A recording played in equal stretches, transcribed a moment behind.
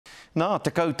Nā,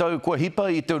 te koutou kua hipa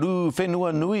I te rū whenua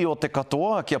nui o te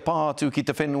katoa kia pā atu ki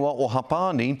te whenua o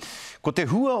Hapani. Ko te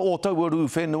hua o taua rū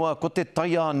whenua, ko te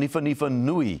taia niwhaniwha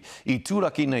nui I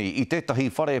tūraki nei I tētahi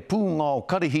whare pūngā o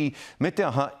karihi me te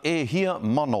aha e hia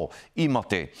mano I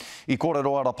mate. I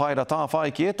kōrero ara paira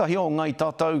Tawhai ki etahi o ngai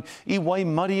tātou I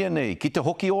Waimarie nei ki te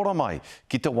hoki ora mai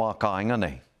ki te wā kāinga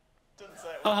nei.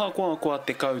 Aha koa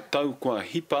te koutou kua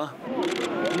hipa.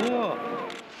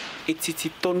 E titi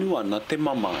tonu ana te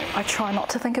mamae. I try not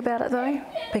to think about it though,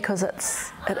 because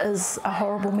it is a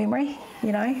horrible memory,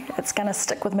 you know. It's going to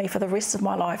stick with me for the rest of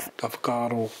my life. Ka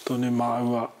whakaaro tonu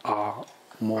māua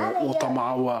mō o ta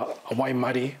māua a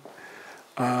Waimarie.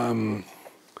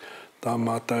 Tā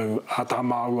mātou tā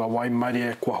māua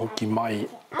Waimarie kua hoki mai,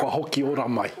 kua hoki ora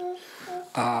mai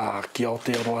ki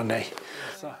Aotearoa nei.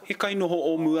 He kainoho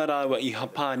o muaraua I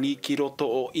Hapani ki roto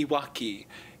o Iwaki.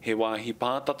 He wāhi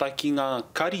pātata ki ngā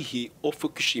karihi o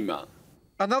Fukushima.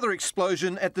 Another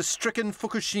explosion at the stricken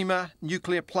Fukushima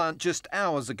nuclear plant just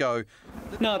hours ago.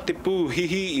 Nā te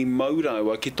pūhihi I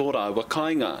mauraua ki tō rāua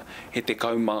kāinga, he te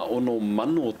kauma ono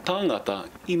mano tāngata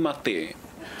I mate.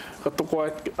 Ka toko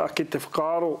ake te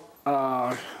whakaaro,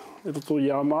 e roto I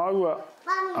a māua,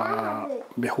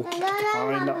 me hoki ki te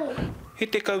kāina. He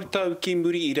te koutou ki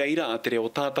muri I reira a te reo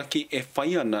tātaki e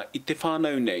whai ana I te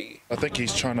whānau nei. I think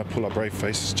he's trying to pull a brave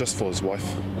face just for his wife.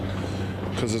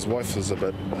 Because his wife is a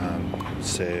bit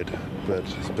sad,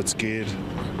 a bit scared.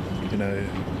 You know,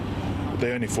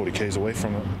 they're only 40 k's away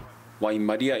from it.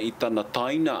 Waimaria I tana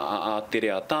taina a te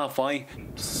rea Tawhai.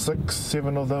 6,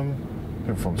 7 of them,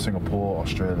 people from Singapore,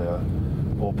 Australia,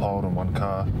 all piled in one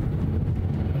car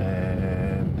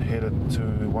and headed to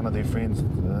one of their friends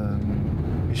in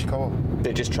Ishikawa.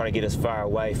 They're just trying to get as far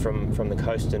away from the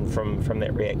coast and from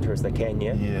that reactor as they can,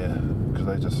 yeah? Yeah, because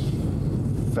they just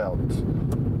felt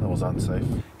it was unsafe.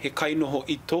 He kainoho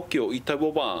I Tokyo I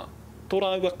taua wā, tō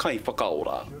rāua kai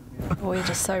whakaora. We're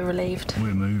just so relieved.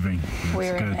 We're moving.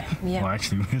 We're good. Yeah. Well,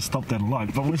 actually, we stopped at a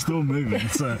light, but we're still moving.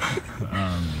 So,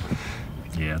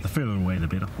 yeah, the further away, the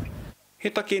better. He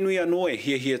take nui anō e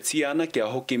hia tiana kia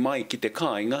hoki mai ki te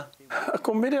kāinga.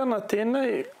 Ko mere ana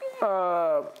tēnei,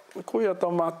 koia tā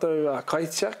mātou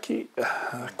kaitiaki,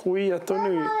 koia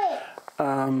tonu,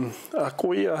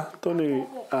 koia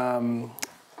tonu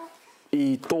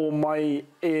I tō mai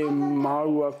e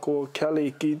māua ko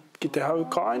Kelly ki te hau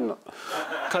kāina.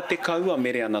 Ka te kaua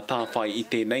mere ana Tawhai I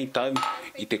tēnei tau,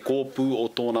 I te kōpū o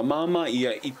tōna māma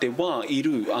ia I te wā I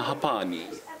ru a Hapani.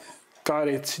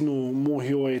 Kāre tino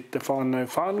mōhio e te whānau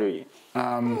whānui.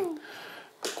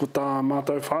 Ko tā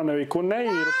mātou whānau I konei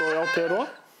I roto I Aotearoa.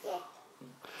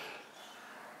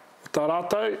 Tā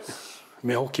rātou,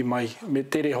 me hoki mai, me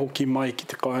tere hoki mai ki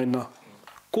te kāina.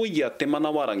 Ko ia te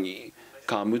manawarangi,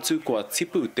 ka mutu kua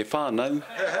tipu te whānau.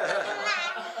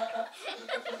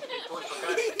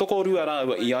 Toko rua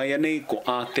rāua I aia nei ko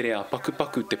ātere a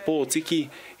pakupaku te pōtiki,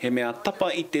 he mea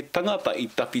tapa I te tangata I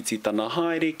tawhiti tana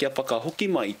haere kia whakahoki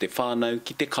mai I te whānau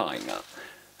ki te kāinga.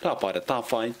 Rāpaira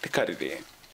Tawhai, te Karere.